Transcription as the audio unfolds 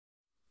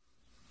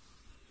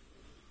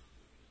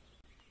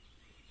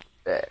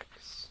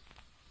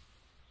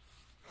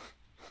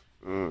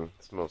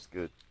Smells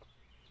good.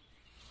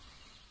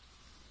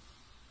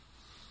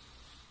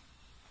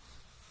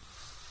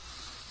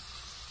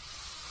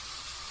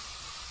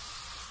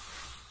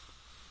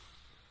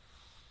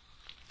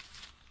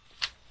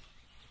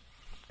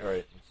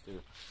 Alright, let's do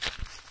it.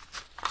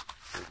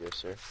 Here you go,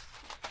 sir.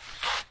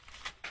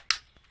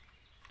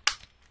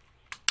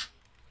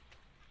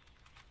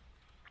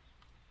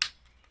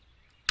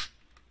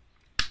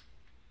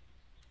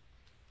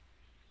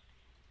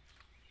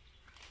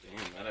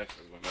 Damn, that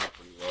actually went out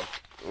pretty well.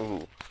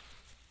 Ooh.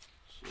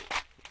 Shit.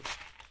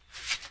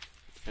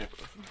 Look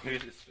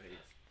at his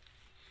face.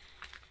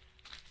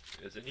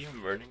 Is it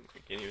even burning? I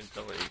can't even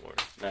tell anymore.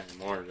 Not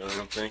anymore, really, I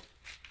don't think.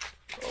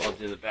 Oh, I'll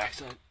do the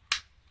backside.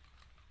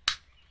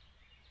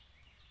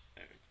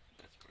 There,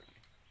 that's burning.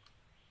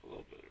 A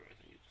little bit, or I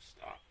think it just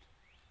stopped.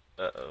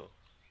 Uh-oh.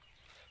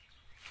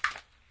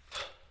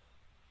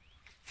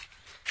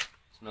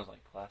 Smells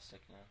like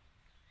plastic now.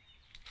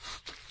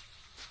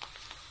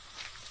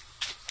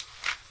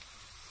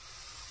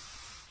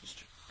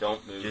 Just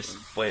don't move. Just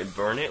him. wait,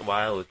 burn it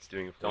while it's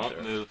doing a Don't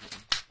flamethrower. move him.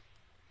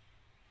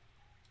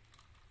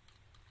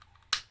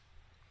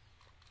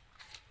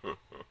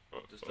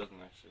 This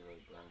doesn't actually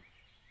really burn.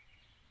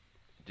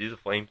 Do the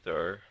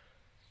flamethrower.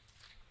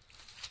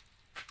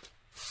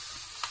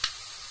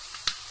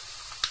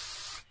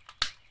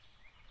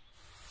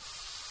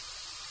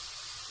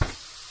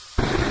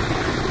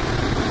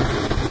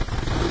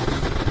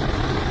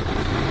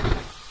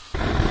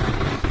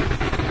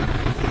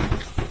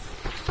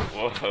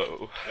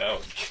 Whoa. That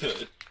was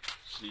good.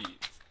 Jeez.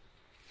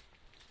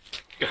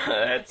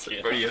 That's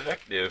Yeah. pretty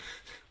effective.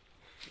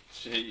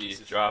 Jeez.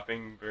 Just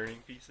dropping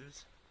burning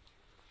pieces.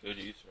 Good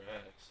use for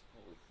axe.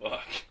 Holy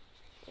fuck.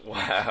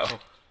 Wow.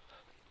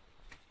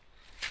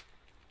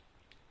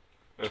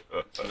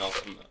 It's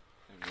melting up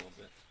in a little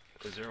bit.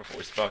 Is there a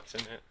voice box in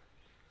it?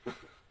 I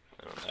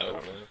don't know. I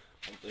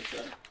don't think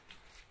so.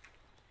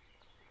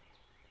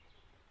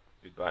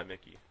 Goodbye,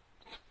 Mickey.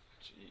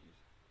 Jeez.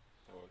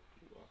 That worked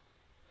pretty well.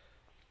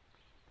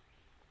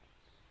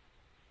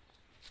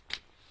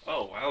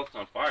 Oh, while it's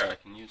on fire, I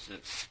can use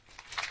this.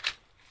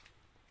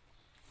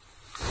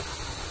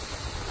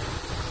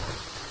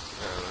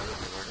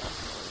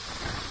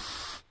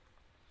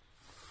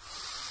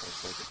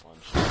 Let's make a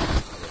bunch.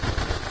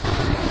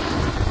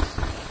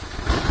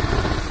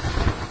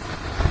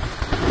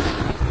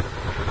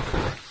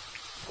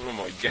 Oh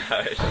my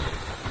gosh.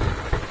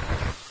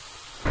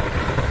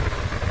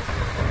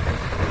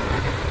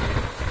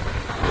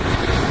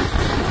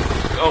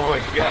 Oh my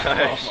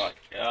gosh. Oh my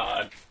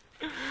god.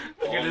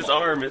 Look at his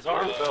arm. His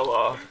arm fell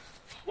off.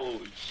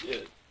 Holy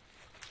shit.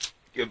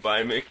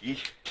 Goodbye, Mickey.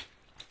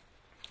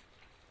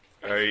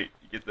 Alright,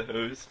 you get the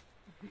hose.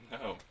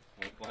 No.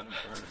 Won't let him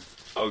burn.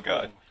 Oh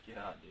god. Oh my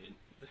god, dude.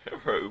 The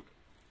rope.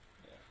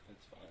 Yeah,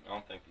 it's fine. I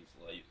don't think these are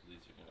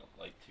gonna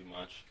light too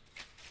much.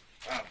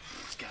 Oh,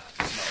 god,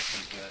 it smells so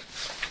good.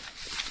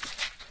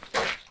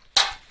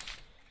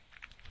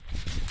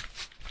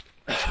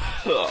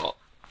 Oh,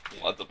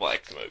 lots of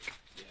black smoke.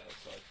 Yeah,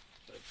 that's why I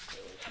said stay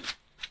away from it.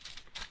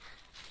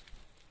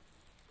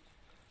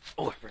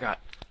 Oh, I forgot.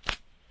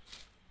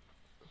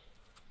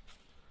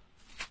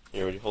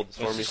 Here, would you hold this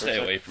for Let's me just for a stay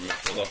sec? away from it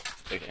for a little.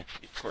 Okay,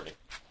 keep recording.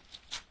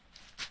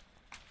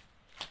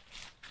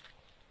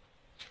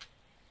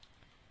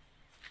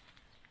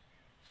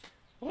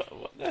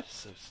 What? That's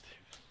so stupid.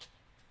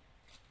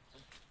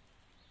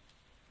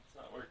 It's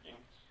not working.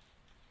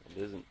 It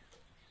isn't.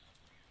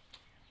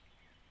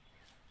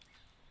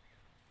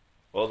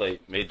 Well, they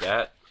made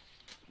that.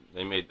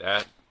 They made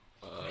that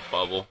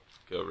bubble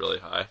go really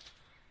high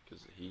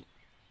because of the heat.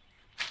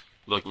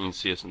 Look, you can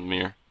see us in the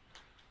mirror.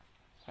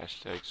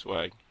 Hashtag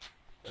swag.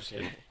 Just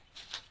kidding.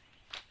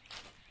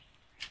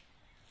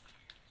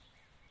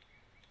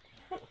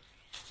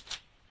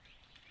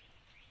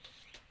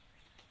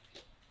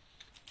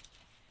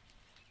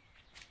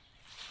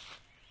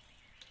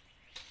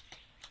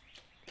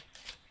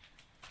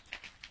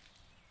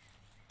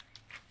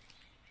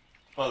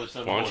 Father,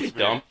 Son, Why don't you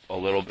dump a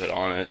little bit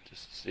on it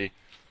just to see?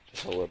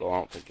 Just a little. I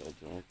don't think it'll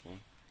do anything.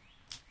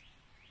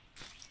 I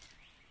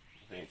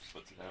think it just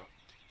puts it out.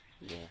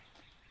 Yeah.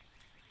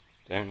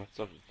 Dang, that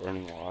stuff is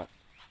burning a lot.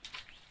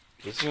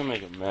 This is gonna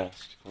make a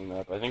mess to clean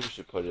up. I think we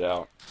should put it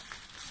out.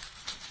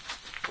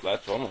 Well,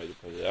 that's one way to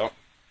put it out.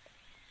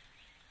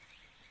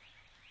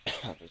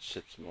 That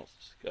shit smells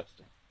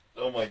disgusting.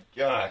 Oh my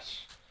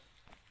gosh.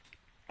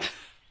 It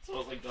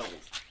smells like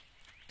doubles.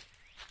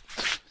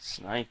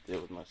 Sniped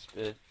it with my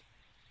spit.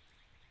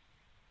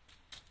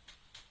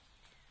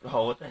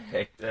 Oh, what the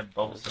heck? That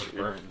bubble That's still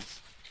weird. burns.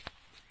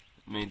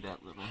 Made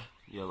that little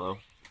yellow.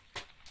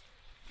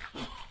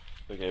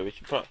 Okay, we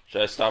should probably.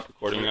 Should I stop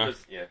recording now?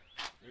 Yeah.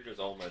 Here goes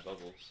all my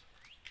bubbles.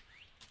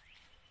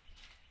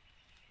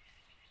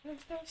 Bring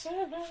me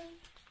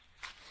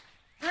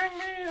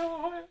a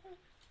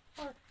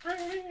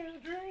bring me a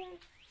dream.